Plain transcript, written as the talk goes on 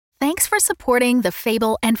for supporting the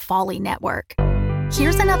Fable and Folly Network.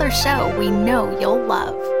 Here's another show we know you'll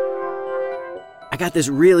love. I got this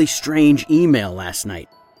really strange email last night.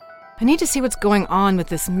 I need to see what's going on with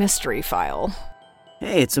this mystery file.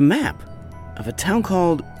 Hey, it's a map of a town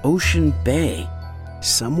called Ocean Bay.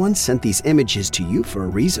 Someone sent these images to you for a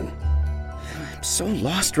reason. I'm so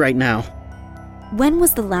lost right now. When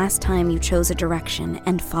was the last time you chose a direction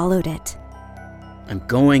and followed it? I'm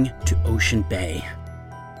going to Ocean Bay.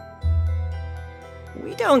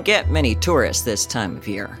 We don't get many tourists this time of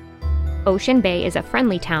year. Ocean Bay is a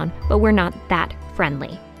friendly town, but we're not that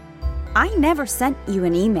friendly. I never sent you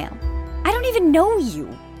an email. I don't even know you.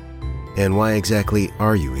 And why exactly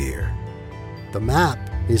are you here? The map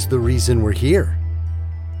is the reason we're here.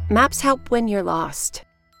 Maps help when you're lost.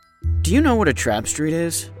 Do you know what a trap street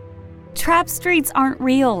is? Trap streets aren't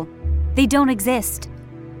real. They don't exist.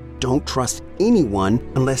 Don't trust anyone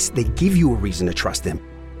unless they give you a reason to trust them.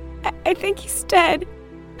 I think he's dead.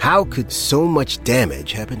 How could so much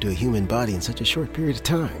damage happen to a human body in such a short period of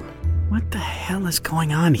time? What the hell is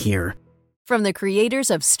going on here? From the creators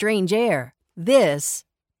of Strange Air, this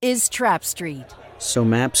is Trap Street. So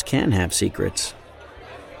maps can have secrets.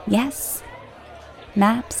 Yes.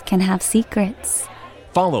 Maps can have secrets.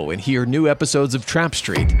 Follow and hear new episodes of Trap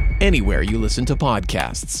Street anywhere you listen to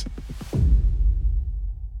podcasts.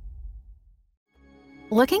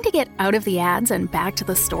 Looking to get out of the ads and back to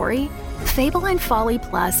the story? Fable and Folly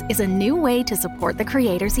Plus is a new way to support the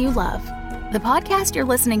creators you love. The podcast you're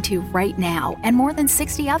listening to right now and more than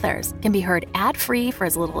 60 others can be heard ad-free for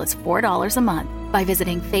as little as $4 a month by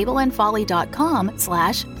visiting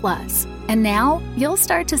fableandfolly.com/plus. And now you'll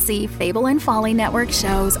start to see Fable and Folly Network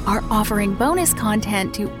shows are offering bonus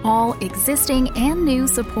content to all existing and new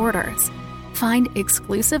supporters. Find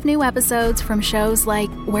exclusive new episodes from shows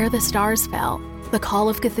like Where the Stars Fell, the Call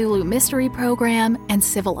of Cthulhu Mystery Program, and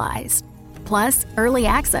Civilized. Plus, early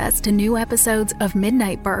access to new episodes of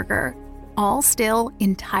Midnight Burger, all still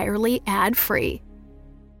entirely ad-free.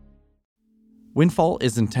 Windfall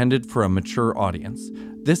is intended for a mature audience.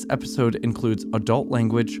 This episode includes adult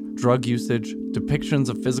language, drug usage, depictions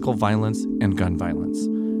of physical violence, and gun violence.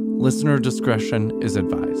 Listener discretion is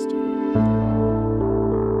advised.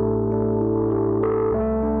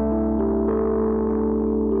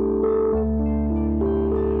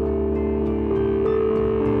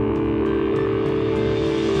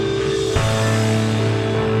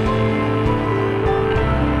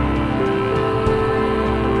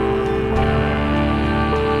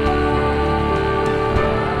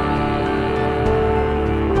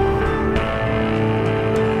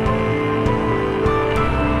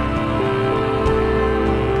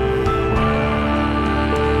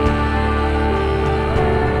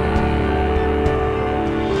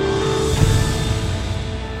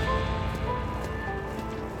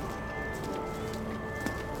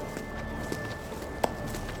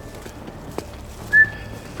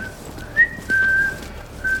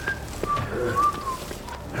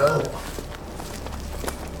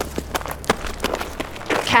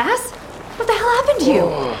 Cass? What the hell happened to you?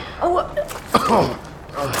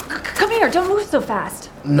 Come here, don't move so fast.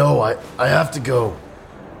 No, I have to go.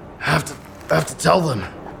 I have to tell them.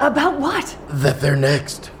 About what? That they're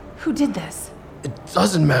next. Who did this? It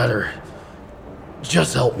doesn't matter.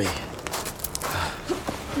 Just help me.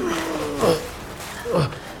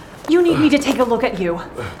 You need me to take a look at you.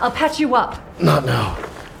 I'll patch you up. Not now.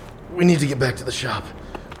 We need to get back to the shop.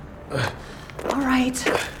 All right.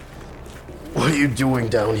 What are you doing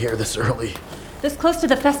down here this early? This close to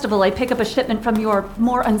the festival, I pick up a shipment from your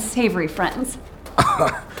more unsavory friends.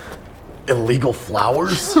 Illegal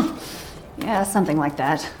flowers? Yeah, something like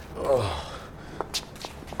that.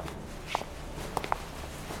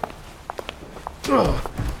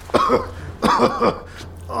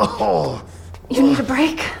 You need a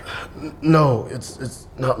break? No, it's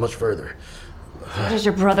not much further. What is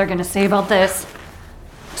your brother gonna say about this?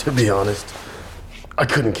 To be honest, I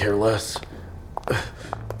couldn't care less.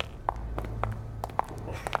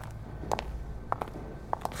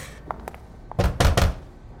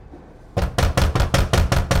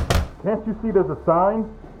 Can't you see there's a sign?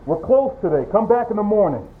 We're closed today. Come back in the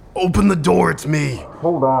morning. Open the door, it's me.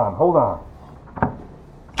 Hold on.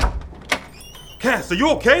 Cass, are you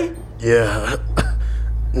okay? Yeah,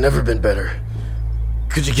 never been better.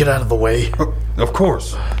 Could you get out of the way? Of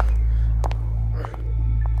course.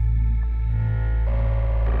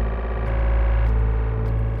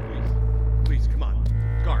 Please, come on.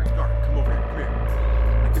 Guard, come over here. Come here.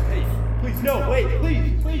 I can pay you. Please, no, wait,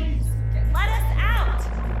 please. Let us out!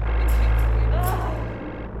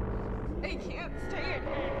 I can't stay in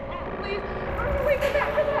here. Please, wait, come back.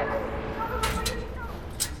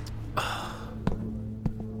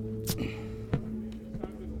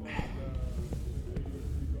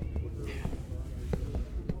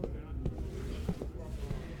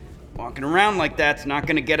 Walking around like that's not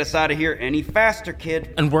gonna get us out of here any faster,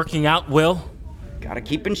 kid. And working out will? Gotta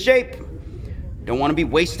keep in shape. Don't want to be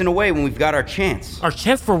wasting away when we've got our chance. Our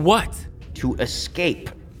chance for what? To escape.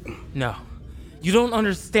 No, you don't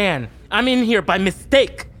understand. I'm in here by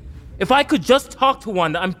mistake. If I could just talk to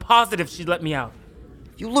Wanda, I'm positive she'd let me out.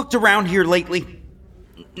 You looked around here lately?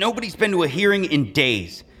 Nobody's been to a hearing in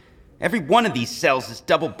days. Every one of these cells is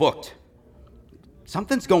double booked.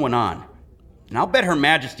 Something's going on, and I'll bet Her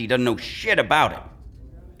Majesty doesn't know shit about it.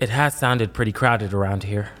 It has sounded pretty crowded around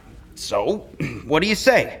here. So, what do you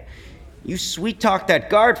say? You sweet-talk that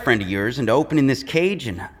guard friend of yours into opening this cage,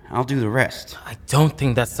 and I'll do the rest. I don't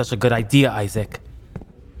think that's such a good idea, Isaac.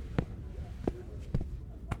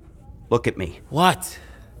 Look at me. What?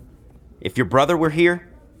 If your brother were here,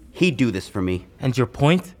 he'd do this for me. And your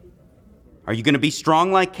point? Are you gonna be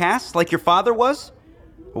strong like Cass, like your father was?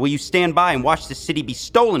 Or will you stand by and watch the city be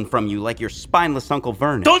stolen from you like your spineless Uncle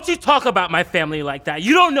Vernon? Don't you talk about my family like that.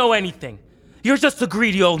 You don't know anything. You're just a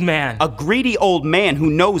greedy old man. A greedy old man who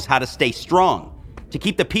knows how to stay strong, to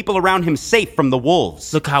keep the people around him safe from the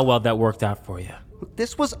wolves. Look how well that worked out for you.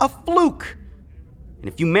 This was a fluke. And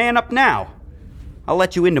if you man up now, I'll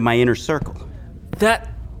let you into my inner circle.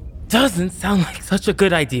 That doesn't sound like such a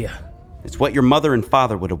good idea. It's what your mother and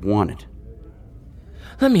father would have wanted.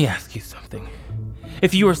 Let me ask you something.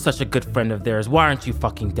 If you were such a good friend of theirs, why aren't you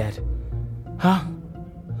fucking dead? Huh?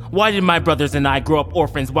 Why did my brothers and I grow up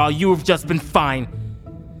orphans while you've just been fine?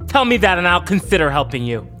 Tell me that and I'll consider helping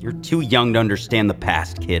you. You're too young to understand the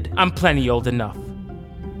past, kid. I'm plenty old enough.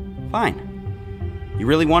 Fine. You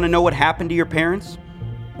really want to know what happened to your parents?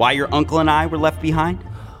 Why your uncle and I were left behind?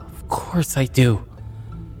 Of course I do.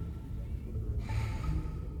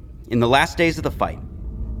 In the last days of the fight,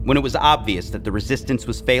 when it was obvious that the resistance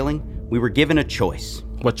was failing, we were given a choice.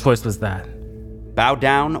 What choice was that? Bow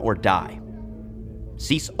down or die.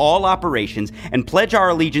 Cease all operations and pledge our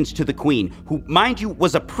allegiance to the Queen, who, mind you,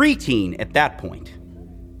 was a preteen at that point.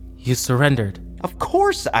 You surrendered? Of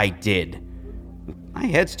course I did. My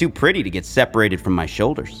head's too pretty to get separated from my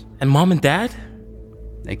shoulders. And Mom and Dad?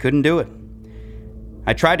 They couldn't do it.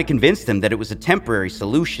 I tried to convince them that it was a temporary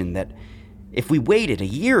solution, that if we waited a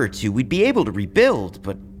year or two, we'd be able to rebuild,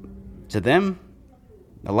 but to them,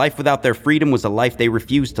 a life without their freedom was a life they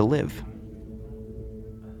refused to live.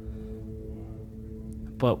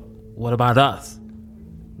 But what about us?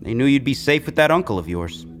 They knew you'd be safe with that uncle of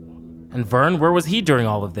yours. And Vern, where was he during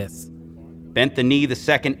all of this? Bent the knee the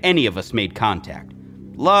second any of us made contact.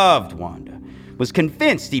 Loved Wanda. Was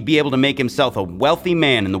convinced he'd be able to make himself a wealthy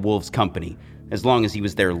man in the Wolves' company, as long as he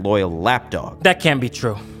was their loyal lapdog. That can't be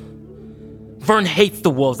true. Vern hates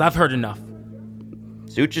the Wolves. I've heard enough.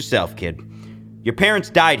 Suit yourself, kid. Your parents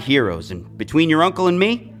died heroes, and between your uncle and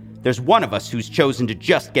me, there's one of us who's chosen to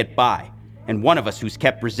just get by, and one of us who's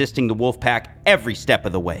kept resisting the wolf pack every step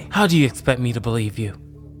of the way. How do you expect me to believe you?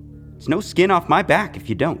 There's no skin off my back if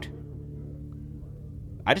you don't.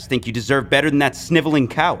 I just think you deserve better than that sniveling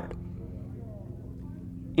coward.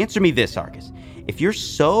 Answer me this, Argus. If you're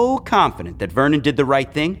so confident that Vernon did the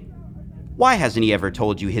right thing, why hasn't he ever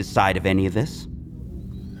told you his side of any of this?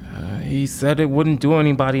 He said it wouldn't do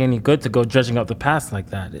anybody any good to go dredging up the past like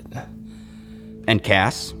that. And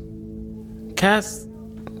Cass? Cass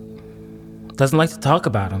doesn't like to talk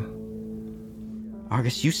about him.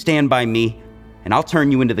 Argus, you stand by me, and I'll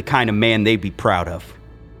turn you into the kind of man they'd be proud of.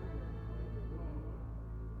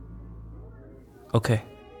 Okay.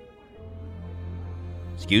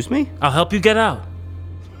 Excuse me? I'll help you get out.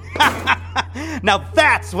 Now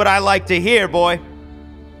that's what I like to hear, boy.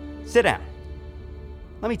 Sit down.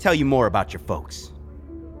 Let me tell you more about your folks.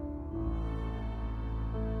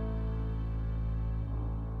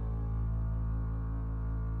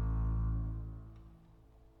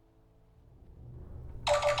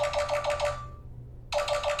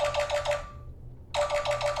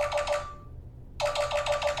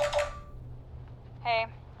 Hey,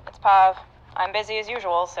 it's Pav. I'm busy as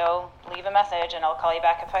usual, so leave a message and I'll call you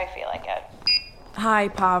back if I feel like it. Hi,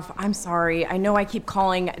 Pav. I'm sorry. I know I keep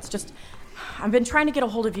calling. It's just, I've been trying to get a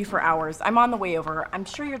hold of you for hours. I'm on the way over. I'm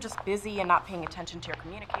sure you're just busy and not paying attention to your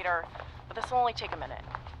communicator, but this will only take a minute.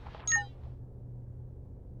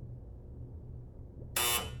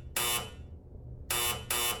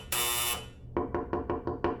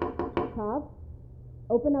 Pav?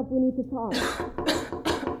 Open up, we need to talk.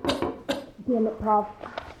 Damn it, Pav.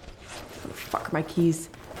 Fuck, my keys.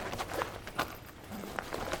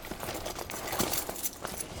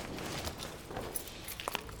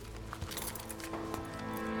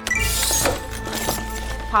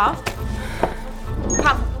 Pav?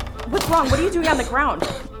 Pav, what's wrong? What are you doing on the ground?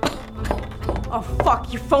 Oh,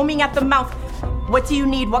 fuck, you're foaming at the mouth. What do you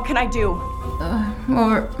need? What can I do?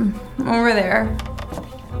 Over there.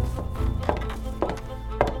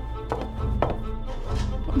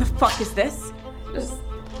 What the fuck is this? Just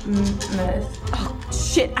meds. Oh,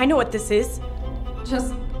 shit, I know what this is.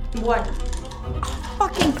 Just what? Oh,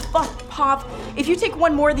 fucking fuck, Pav. If you take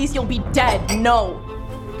one more of these, you'll be dead. No.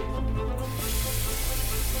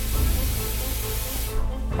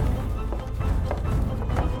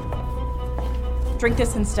 Drink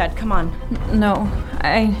this instead, come on. No,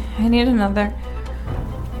 I need another.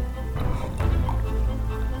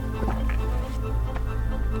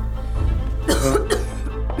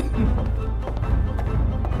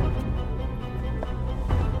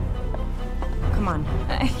 Come on.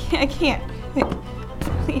 I can't.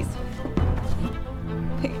 Please.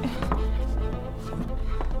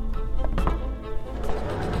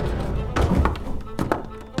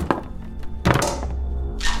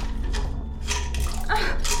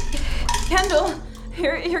 Kendall,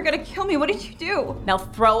 you're gonna kill me. What did you do? Now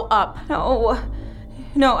throw up.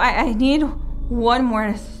 No, I need one more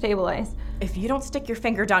to stabilize. If you don't stick your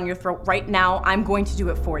finger down your throat right now, I'm going to do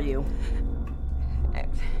it for you.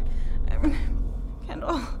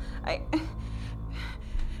 Kendall,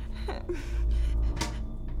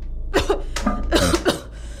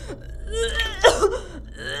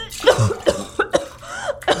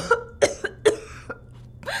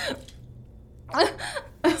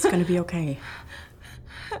 It's gonna be okay.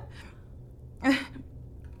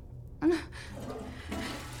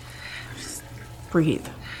 Just breathe.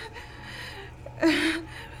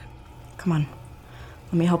 Come on.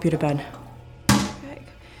 Let me help you to bed.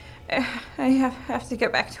 I have to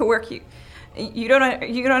get back to work. You don't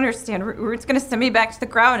understand. Root's gonna send me back to the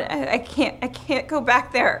ground. I can't go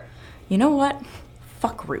back there. You know what?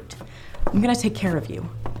 Fuck Root. I'm gonna take care of you.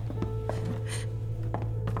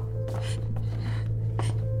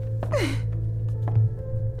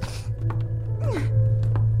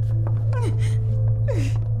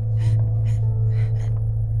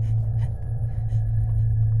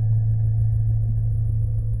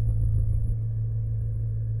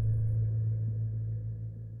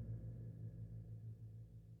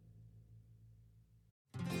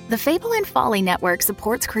 The Fable and Folly Network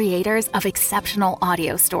supports creators of exceptional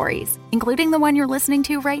audio stories, including the one you're listening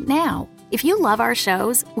to right now. If you love our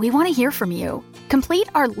shows, we want to hear from you. Complete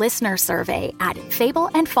our listener survey at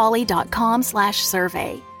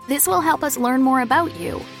fableandfolly.com/survey. This will help us learn more about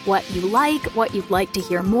you, what you like, what you'd like to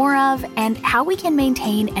hear more of, and how we can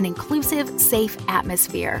maintain an inclusive, safe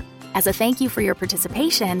atmosphere. As a thank you for your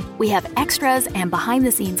participation, we have extras and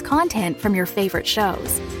behind-the-scenes content from your favorite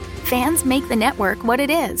shows. Fans make the network what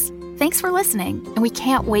it is. Thanks for listening, and we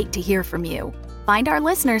can't wait to hear from you. Find our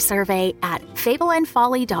listener survey at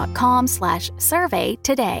fableandfolly.com/survey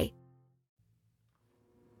today.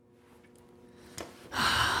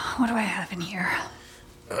 What do I have in here?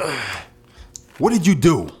 What did you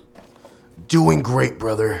do? Doing great,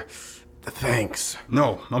 brother. Thanks.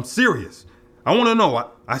 No, I'm serious. I want to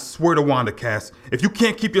know. I swear to Wanda, Cass, if you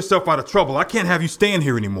can't keep yourself out of trouble, I can't have you staying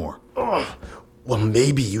here anymore. Well,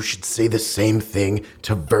 maybe you should say the same thing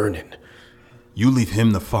to Vernon. You leave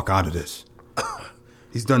him the fuck out of this.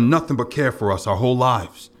 He's done nothing but care for us our whole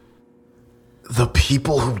lives. The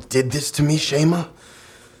people who did this to me, Shema?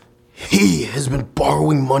 He has been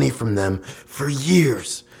borrowing money from them for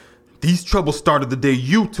years. These troubles started the day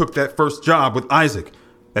you took that first job with Isaac,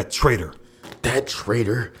 that traitor. That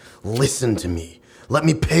traitor listened to me. Let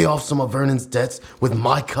me pay off some of Vernon's debts with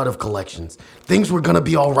my cut of collections. Things were gonna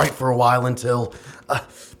be all right for a while until...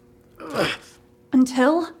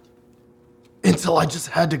 Until I just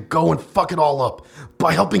had to go and fuck it all up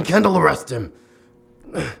by helping Kendall arrest him.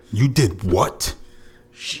 You did what?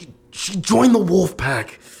 She joined the wolf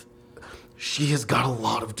pack. She has got a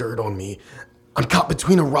lot of dirt on me. I'm caught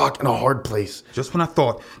between a rock and a hard place. Just when I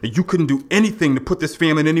thought that you couldn't do anything to put this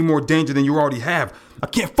family in any more danger than you already have, I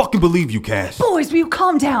can't fucking believe you, Cass. Boys, will you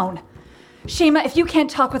calm down? Shema, if you can't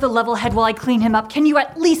talk with a level head while I clean him up, can you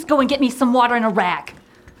at least go and get me some water and a rag?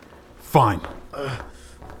 Fine. Oh,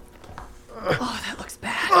 that looks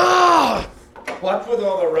bad. What's with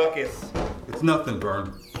all the ruckus? It's nothing,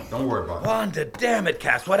 Vern. Don't worry about it. Wanda, damn it,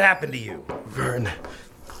 Cass. What happened to you? Vern,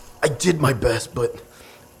 I did my best, but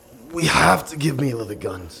we have to give Mila the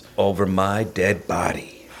guns. Over my dead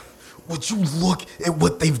body. Would you look at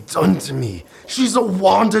what they've done to me? She's a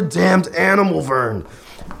Wanda-damned animal, Vern.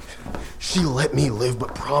 She let me live,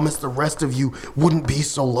 but promised the rest of you wouldn't be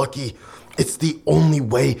so lucky. It's the only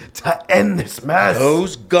way to end this mess.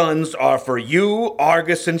 Those guns are for you,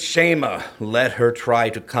 Argus, and Shema. Let her try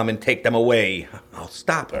to come and take them away. I'll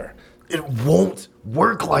stop her. It won't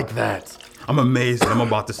work like that. I'm amazed that I'm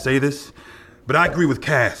about to say this, but I agree with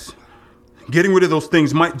Cass. Getting rid of those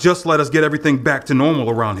things might just let us get everything back to normal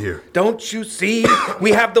around here. Don't you see?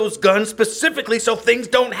 We have those guns specifically so things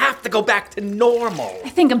don't have to go back to normal. I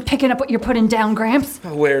think I'm picking up what you're putting down, Gramps.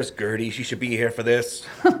 Where's Gertie? She should be here for this.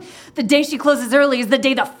 The day she closes early is the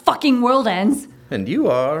day the fucking world ends. And you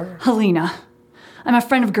are? Helena. I'm a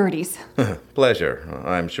friend of Gertie's. Pleasure,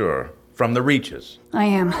 I'm sure. From the Reaches. I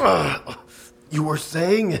am. You were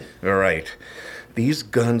saying? All right. These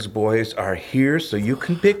guns, boys, are here so you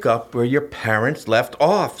can pick up where your parents left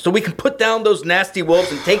off. So we can put down those nasty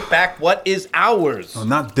wolves and take back what is ours. Oh,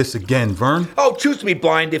 not this again, Vern. Oh, choose to be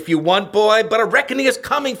blind if you want, boy, but a reckoning is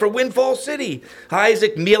coming for Windfall City.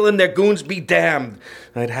 Isaac, Neil, and their goons be damned.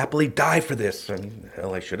 I'd happily die for this. I mean,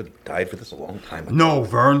 hell, I should have died for this a long time ago. No,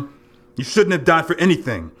 Vern. You shouldn't have died for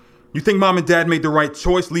anything. You think Mom and Dad made the right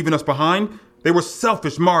choice leaving us behind? They were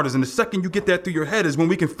selfish martyrs, and the second you get that through your head is when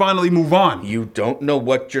we can finally move on. You don't know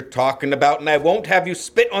what you're talking about, and I won't have you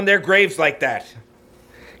spit on their graves like that.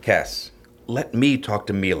 Cass, let me talk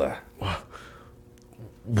to Mila.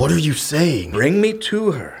 What are you saying? Bring me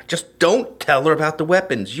to her. Just don't tell her about the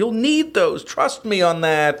weapons. You'll need those. Trust me on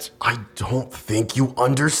that. I don't think you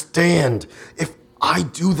understand. If I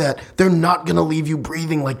do that, they're not gonna leave you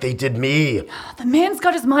breathing like they did me. The man's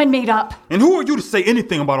got his mind made up. And who are you to say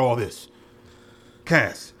anything about all this?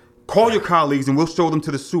 Cass, call your colleagues and we'll show them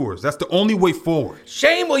to the sewers. That's the only way forward.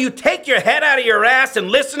 Shame, will you take your head out of your ass and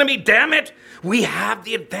listen to me, damn it? We have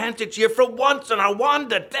the advantage here for once in our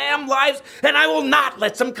Wanda damn lives, and I will not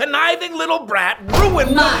let some conniving little brat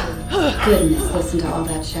ruin my... Goodness, listen to all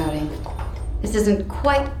that shouting. This isn't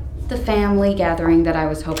quite the family gathering that I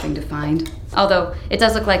was hoping to find. Although, it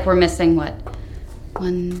does look like we're missing, what?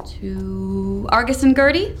 1, 2... Argus and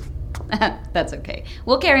Gertie? That's okay.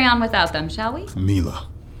 We'll carry on without them, shall we? Mila,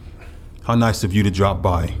 how nice of you to drop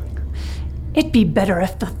by. It'd be better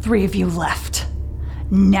if the three of you left.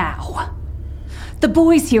 Now. The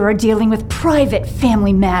boys here are dealing with private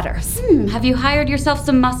family matters. Have you hired yourself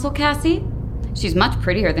some muscle, Cassie? She's much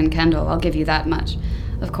prettier than Kendall, I'll give you that much.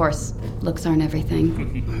 Of course, looks aren't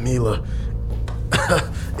everything. Mila,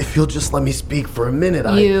 if you'll just let me speak for a minute,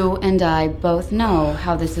 You and I both know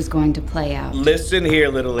how this is going to play out. Listen here,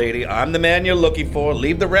 little lady. I'm the man you're looking for.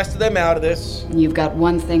 Leave the rest of them out of this. You've got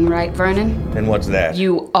one thing right, Vernon. And what's that?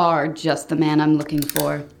 You are just the man I'm looking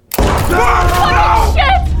for. Fucking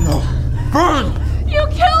shit! No. Vern! You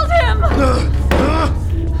killed him!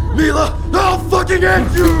 Mila, I'll fucking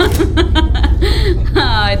end you!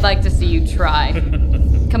 I'd like to see you try.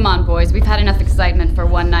 Come on, boys. We've had enough excitement for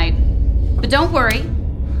one night. But don't worry.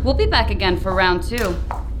 We'll be back again for round 2.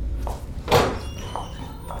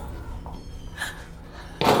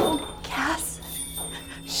 Oh, Cass.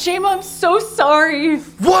 Shame, I'm so sorry.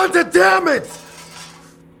 Wanda, damn it!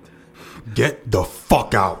 Get the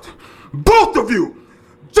fuck out. Both of you!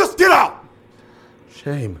 Just get out!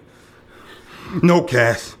 Shame. No,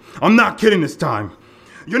 Cass. I'm not kidding this time.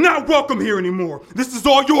 You're not welcome here anymore. This is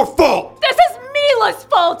all your fault. This is Mila's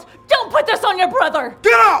fault. Don't put this on your brother.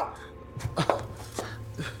 Get out!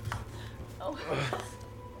 Oh.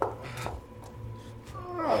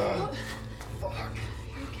 Fuck.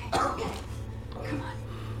 Okay. Come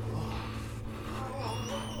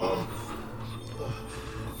on.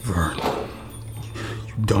 Vern,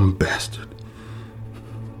 you dumb bastard.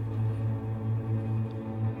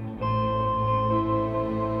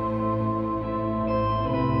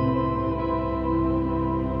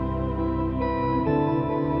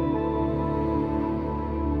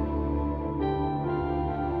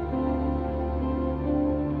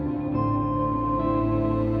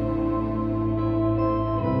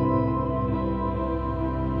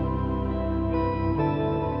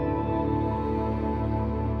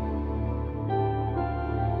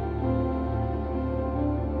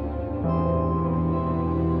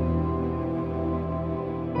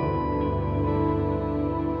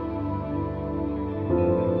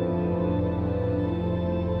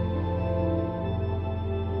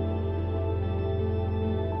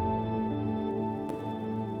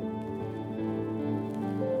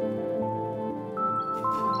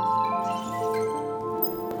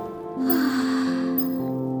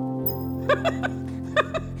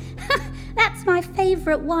 That's my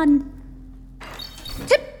favourite one.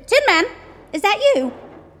 Tin Man, is that you?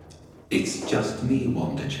 It's just me,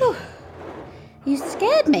 Wanda June. You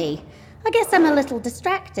scared me. I guess I'm a little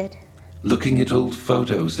distracted. Looking at old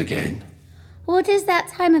photos again. What is that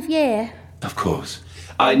time of year? Of course.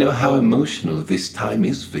 I know how emotional this time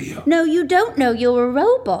is for you. No, you don't know you're a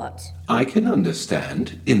robot. I can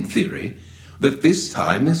understand, in theory, that this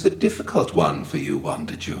time is a difficult one for you,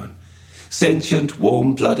 Wanda June. Sentient,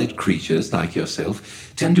 warm-blooded creatures like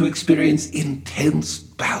yourself tend to experience intense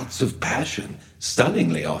bouts of passion,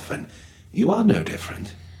 stunningly often. You are no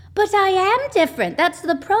different. But I am different. That's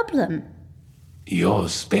the problem. You're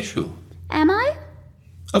special. Am I?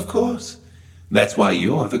 Of course. That's why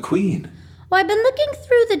you're the queen. Well, I've been looking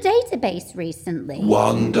through the database recently.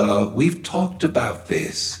 Wanda, we've talked about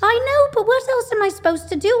this. I know, but what else am I supposed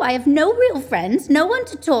to do? I have no real friends, no one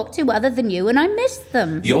to talk to other than you, and I miss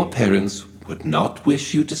them. Your parents would not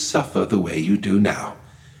wish you to suffer the way you do now.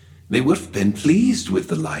 They would have been pleased with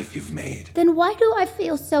the life you've made. Then why do I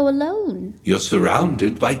feel so alone? You're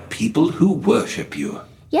surrounded by people who worship you.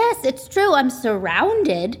 Yes, it's true. I'm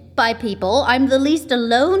surrounded by people. I'm the least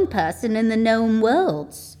alone person in the known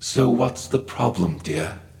worlds. So what's the problem,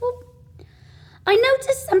 dear? I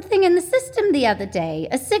noticed something in the system the other day,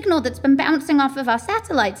 a signal that's been bouncing off of our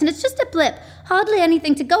satellites, and it's just a blip, hardly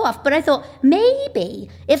anything to go off, but I thought maybe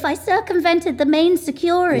if I circumvented the main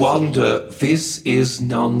security... Wanda, this is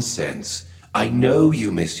nonsense. I know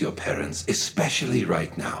you miss your parents, especially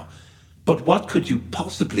right now. But what could you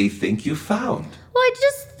possibly think you found? Well, I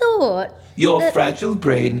just thought... Your fragile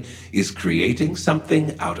brain is creating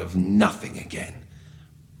something out of nothing again.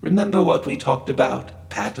 Remember what we talked about?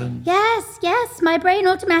 Patterns? Yes. My brain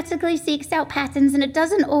automatically seeks out patterns, and it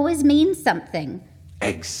doesn't always mean something.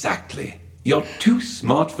 Exactly. You're too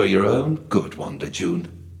smart for your own good, Wanda June.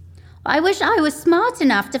 I wish I was smart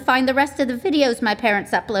enough to find the rest of the videos my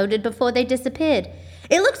parents uploaded before they disappeared.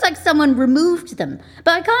 It looks like someone removed them,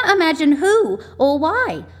 but I can't imagine who or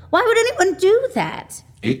why. Why would anyone do that?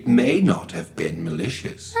 It may not have been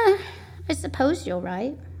malicious. I suppose you're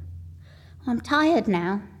right. I'm tired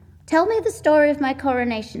now. Tell me the story of my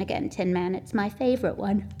coronation again, Tin Man. It's my favorite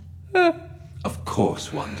one. Of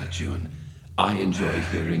course, Wanda June. I enjoy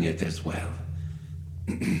hearing it as well.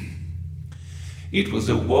 It was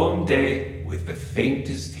a warm day with the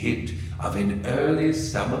faintest hint of an early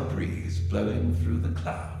summer breeze blowing through the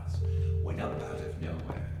clouds when up out of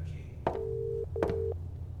nowhere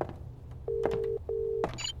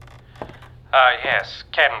Yes,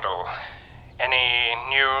 Kendall. Any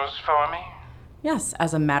news for me? Yes,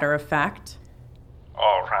 as a matter of fact.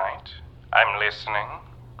 All right. I'm listening.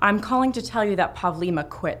 I'm calling to tell you that Pavlima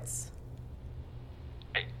quits.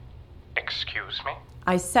 Excuse me?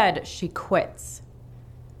 I said she quits.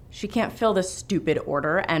 She can't fill this stupid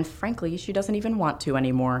order, and frankly, she doesn't even want to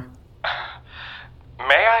anymore.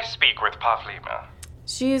 May I speak with Pavlima?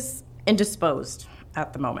 She's indisposed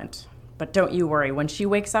at the moment. But don't you worry, when she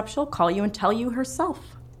wakes up, she'll call you and tell you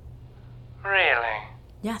herself. Really?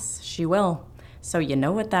 Yes, she will. So you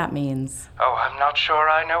know what that means. Oh, I'm not sure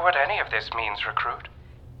I know what any of this means, Recruit.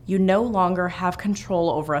 You no longer have control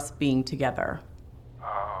over us being together.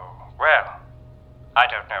 Oh, well, I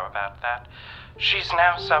don't know about that. She's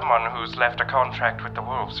now someone who's left a contract with the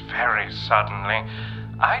Wolves very suddenly.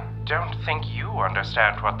 I don't think you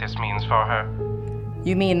understand what this means for her.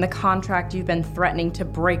 You mean the contract you've been threatening to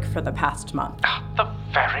break for the past month? The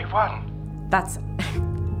very one. That's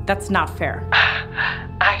not fair.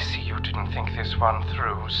 I see you didn't think this one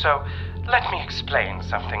through, so let me explain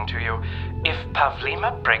something to you. If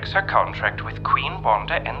Pavlima breaks her contract with Queen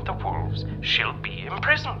Wanda and the Wolves, she'll be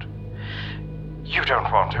imprisoned. You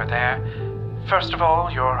don't want her there. First of all,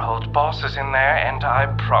 your old boss is in there, and I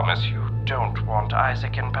promise you don't want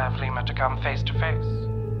Isaac and Pavlima to come face to face.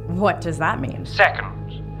 What does that mean?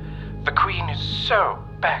 Second, the Queen is so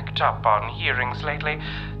backed up on hearings lately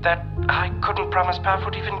that I couldn't promise Pav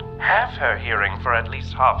would even have her hearing for at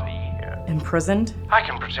least half a year. Imprisoned? I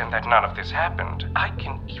can pretend that none of this happened. I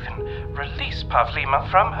can even release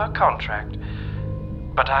Pavlima from her contract.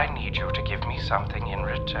 But I need you to give me something in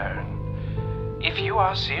return. If you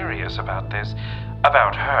are serious about this,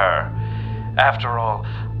 about her, after all,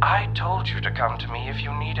 I told you to come to me if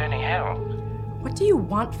you need any help. What do you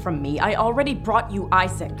want from me? I already brought you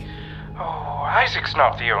Isaac. Oh, Isaac's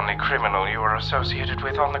not the only criminal you are associated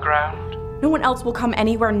with on the ground. No one else will come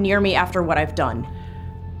anywhere near me after what I've done.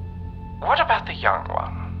 What about the young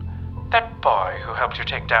one? That boy who helped you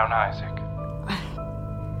take down Isaac?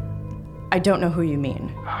 I don't know who you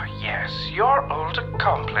mean. Oh, yes, your old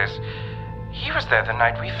accomplice. He was there the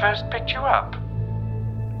night we first picked you up.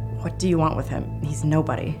 What do you want with him? He's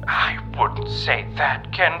nobody. I wouldn't say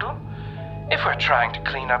that, Kendall. If we're trying to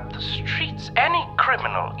clean up the streets, any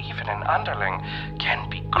criminal, even an underling, can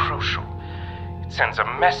be crucial. It sends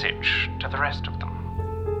a message to the rest of them.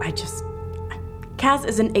 Kaz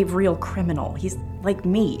isn't a real criminal. He's like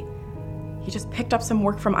me. He just picked up some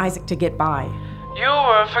work from Isaac to get by. You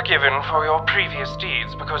were forgiven for your previous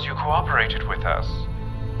deeds because you cooperated with us.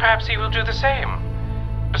 Perhaps he will do the same.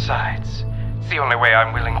 Besides, It's the only way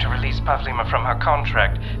I'm willing to release Pavlima from her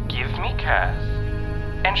contract. Give me Cass,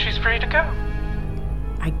 and she's free to go.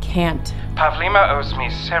 I can't. Pavlima owes me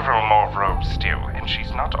several more robes still, and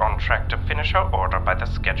she's not on track to finish her order by the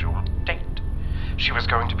scheduled date. She was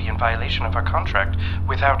going to be in violation of her contract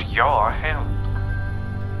without your help.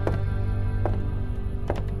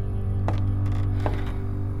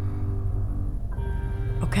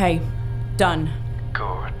 Okay, done.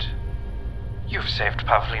 Good. You've saved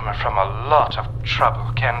Pavlima from a lot of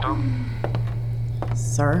trouble, Kendall.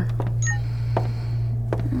 Sir?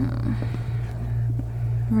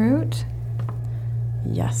 Root?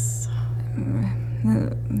 Yes.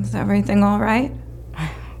 Is everything all right?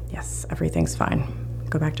 Yes, everything's fine.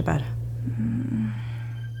 Go back to bed.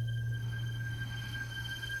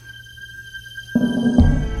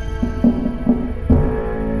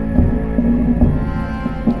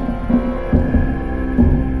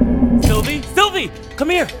 Sylvie, come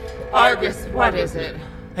here. Argus, what is it?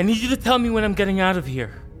 I need you to tell me when I'm getting out of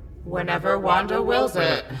here. Whenever Wanda wills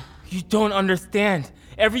it. You don't understand.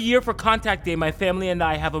 Every year for Contact Day, my family and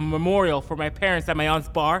I have a memorial for my parents at my aunt's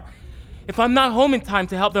bar. If I'm not home in time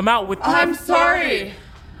to help them out with... I'm sorry.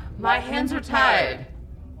 My hands are tied.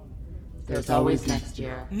 There's always next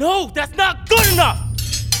year. No, that's not good enough!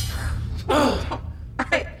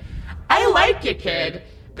 I like you, kid,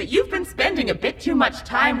 but you've been spending a bit too much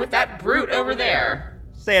time with that brute over there.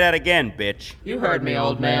 Say that again, bitch. You heard me,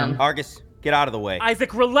 old man. Argus, get out of the way.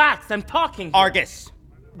 Isaac, relax. I'm talking. Argus!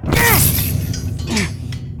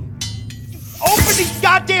 Open these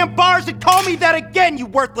goddamn bars and call me that again, you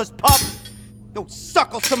worthless pup! Go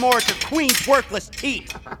suckle some more at your queen's worthless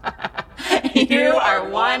teeth. You are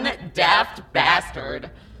one daft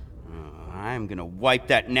bastard. I'm gonna wipe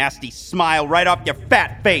that nasty smile right off your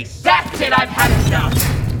fat face. That's it, I've had enough.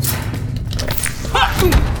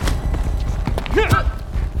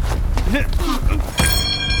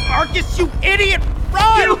 Argus, you idiot!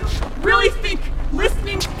 Run! You really think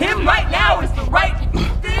listening to him right now is the right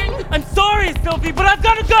thing? I'm sorry, Sylvie, but I've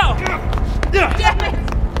gotta go! Damn it!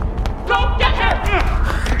 Go get her!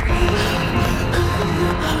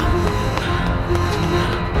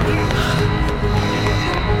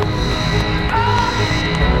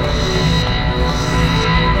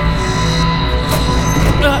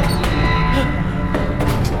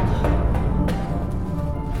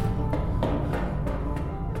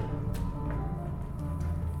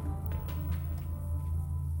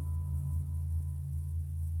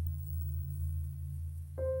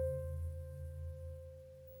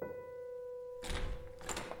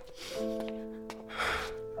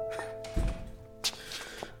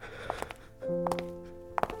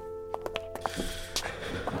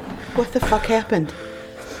 What the fuck happened?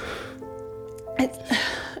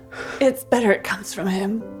 It's better it comes from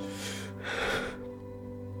him.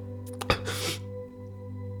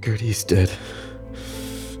 Gertie's dead.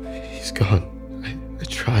 He's gone. I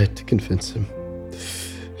tried to convince him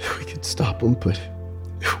we could stop him, but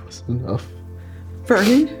it wasn't enough.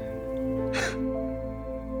 Vernon?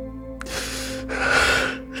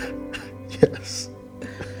 Yes.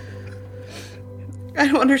 I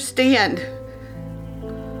don't understand.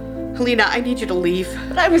 Helena, I need you to leave.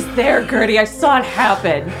 But I was there, Gertie. I saw it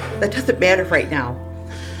happen. That doesn't matter right now.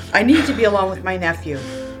 I need to be alone with my nephew.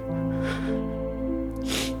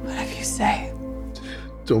 Whatever you say.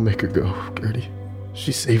 Don't make her go, Gertie.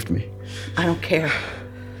 She saved me. I don't care.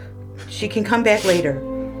 She can come back later.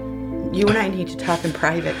 You and I need to talk in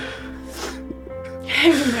private.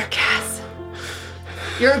 Hang in there, Cass.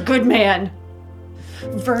 You're a good man.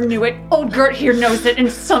 Vern knew it. Old Gert here knows it,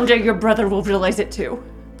 and someday your brother will realize it too.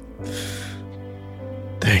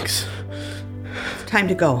 Thanks. It's time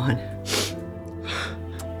to go, hon.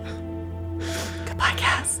 Goodbye,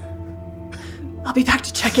 Cass. I'll be back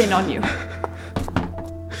to check in on you.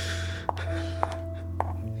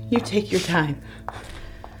 You take your time.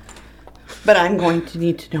 But I'm going to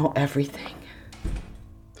need to know everything.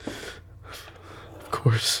 Of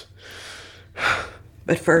course.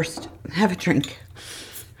 But first, have a drink.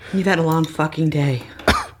 You've had a long fucking day.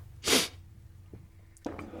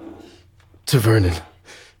 To Vernon.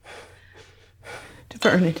 To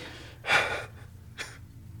Vernon.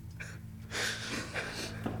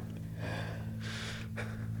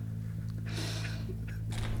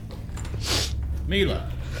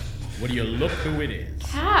 Mila, what do you look who it is?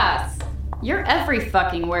 Cass, you're every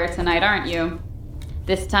fucking where tonight, aren't you?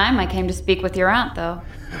 This time I came to speak with your aunt, though.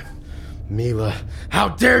 Mila, how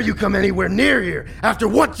dare you come anywhere near here after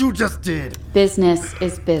what you just did? Business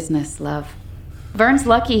is business, love. Vern's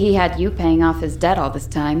lucky he had you paying off his debt all this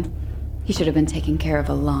time. He should have been taken care of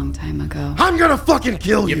a long time ago. I'm gonna fucking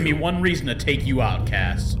kill you! Give me one reason to take you out,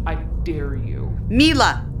 Cass. I dare you?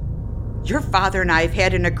 Mila, your father and I have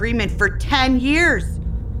had an agreement for 10 years.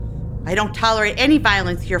 I don't tolerate any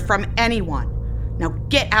violence here from anyone. Now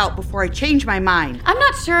get out before I change my mind. I'm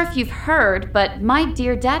not sure if you've heard, but my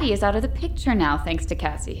dear daddy is out of the picture now, thanks to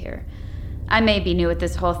Cassie here. I may be new at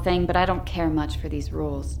this whole thing, but I don't care much for these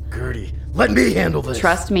rules. Gertie, let me handle this.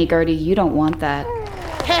 Trust me, Gertie, you don't want that.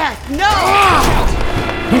 Cass, no!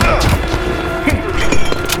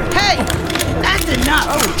 Hey, that's enough!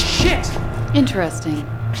 Oh, shit! Interesting.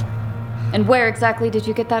 And where exactly did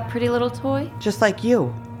you get that pretty little toy? Just like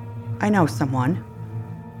you. I know someone.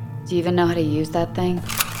 Do you even know how to use that thing?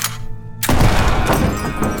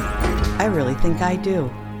 I really think I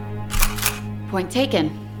do. Point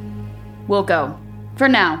taken. We'll go. For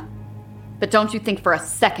now. But don't you think for a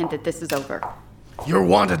second that this is over. You're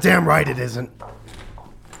Wanda damn right it isn't.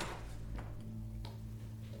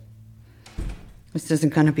 This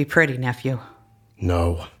isn't gonna be pretty, nephew.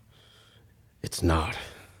 No, it's not.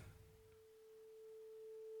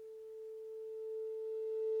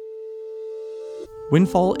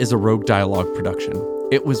 Windfall is a Rogue Dialogue production.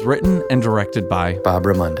 It was written and directed by Bob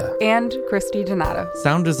Raimunda and Christy Donato.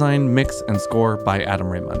 Sound design, mix, and score by Adam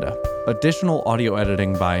Raimunda. Additional audio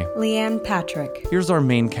editing by Leanne Patrick. Here's our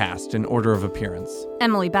main cast in order of appearance.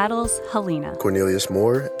 Emily Battles, Helena. Cornelius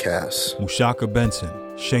Moore, Cass. Mushaka Benson,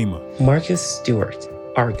 Shema. Marcus Stewart,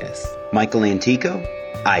 Argus. Michael Antico,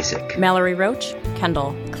 Isaac. Mallory Roach,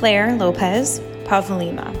 Kendall. Claire Lopez,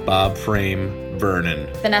 Pavlima. Bob Frame, Vernon.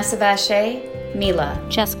 Vanessa Vacher, Mila.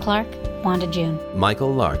 Jess Clark, Wanda June.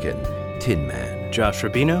 Michael Larkin, Tin Man. Josh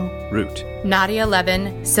Rubino, Root. Nadia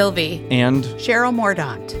Levin, Sylvie. And Cheryl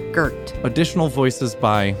Mordaunt, Gert. Additional voices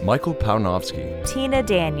by Michael Paunovsky, Tina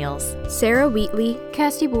Daniels, Sarah Wheatley,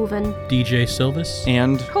 Cassie Wolven, DJ Silvis,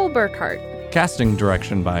 and Cole Burkhart. Casting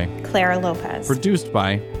direction by Clara Lopez. Produced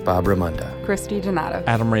by Bob Raimunda, Christy Donato,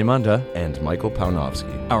 Adam Raimunda, and Michael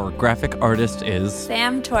Paunovsky. Our graphic artist is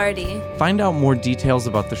Sam Twardy. Find out more details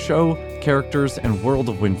about the show, characters, and world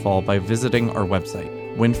of Windfall by visiting our website,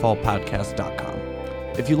 windfallpodcast.com.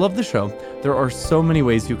 If you love the show, there are so many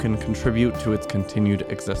ways you can contribute to its continued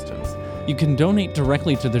existence. You can donate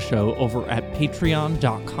directly to the show over at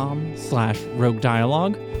patreon.com/Rogue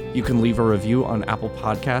Dialogue. You can leave a review on Apple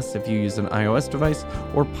Podcasts if you use an iOS device,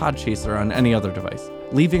 or Podchaser on any other device.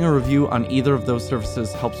 Leaving a review on either of those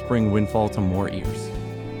services helps bring Windfall to more ears.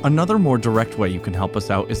 Another more direct way you can help us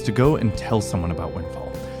out is to go and tell someone about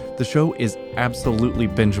Windfall. The show is absolutely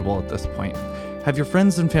bingeable at this point. Have your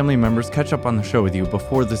friends and family members catch up on the show with you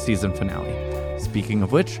before the season finale. Speaking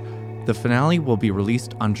of which, the finale will be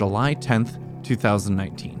released on July 10th,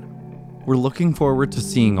 2019. We're looking forward to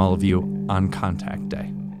seeing all of you on Contact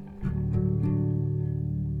Day.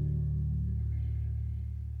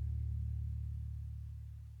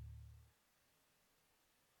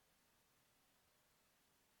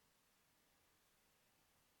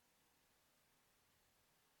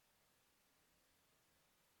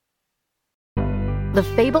 The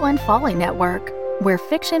Fable and Folly Network, where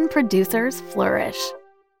fiction producers flourish.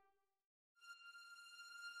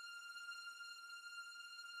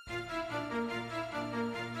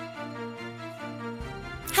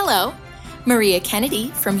 Hello, Maria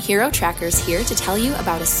Kennedy from Hero Trackers here to tell you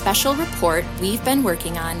about a special report we've been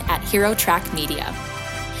working on at Hero Track Media.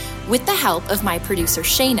 With the help of my producer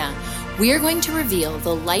Shayna, we're going to reveal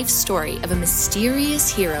the life story of a mysterious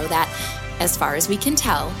hero that, as far as we can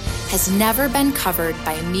tell, has never been covered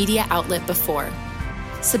by a media outlet before.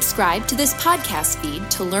 Subscribe to this podcast feed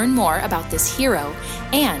to learn more about this hero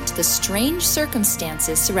and the strange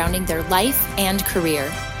circumstances surrounding their life and career,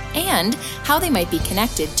 and how they might be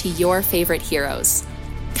connected to your favorite heroes.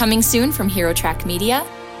 Coming soon from Hero Track Media,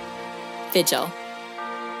 Vigil.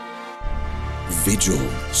 Vigil,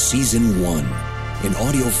 Season 1, an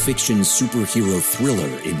audio fiction superhero thriller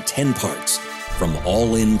in 10 parts from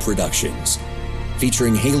All In Productions,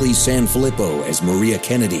 featuring Haley Sanfilippo as Maria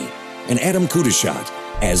Kennedy and Adam Kudashat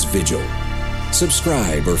as Vigil.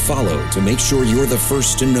 Subscribe or follow to make sure you're the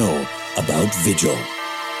first to know about Vigil.